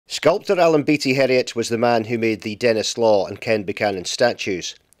Sculptor Alan Beattie Herriot was the man who made the Denis Law and Ken Buchanan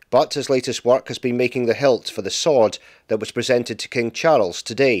statues, but his latest work has been making the hilt for the sword that was presented to King Charles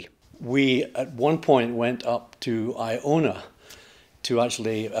today. We at one point went up to Iona to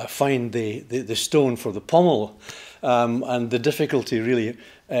actually find the stone for the pommel, and the difficulty really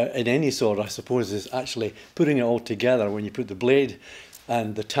in any sword, I suppose, is actually putting it all together when you put the blade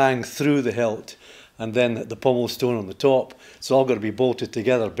and the tang through the hilt and then the pommel stone on the top. It's all got to be bolted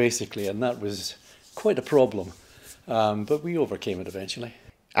together basically, and that was quite a problem, but we overcame it eventually.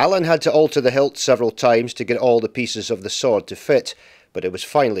 Alan had to alter the hilt several times to get all the pieces of the sword to fit, but it was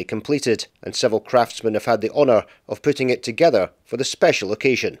finally completed, and several craftsmen have had the honour of putting it together for the special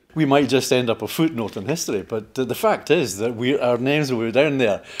occasion. We might just end up a footnote in history, but the fact is that our names will be down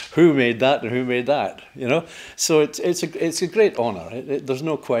there. Who made that and who made that, you know? So it's a great honour. There's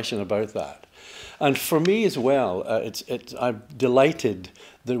no question about that. And for me as well, I'm delighted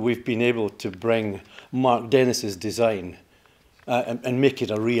that we've been able to bring Mark Dennis's design and make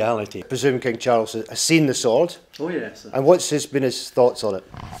it a reality. I presume King Charles has seen the sword. Oh yes. And what's been his thoughts on it?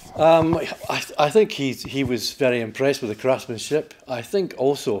 I think he was very impressed with the craftsmanship. I think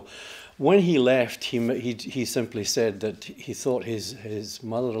also when he left, he simply said that he thought his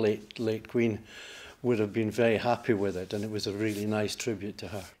mother, late Queen, would have been very happy with it, and it was a really nice tribute to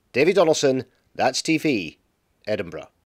her. David Donaldson, That's TV, Edinburgh.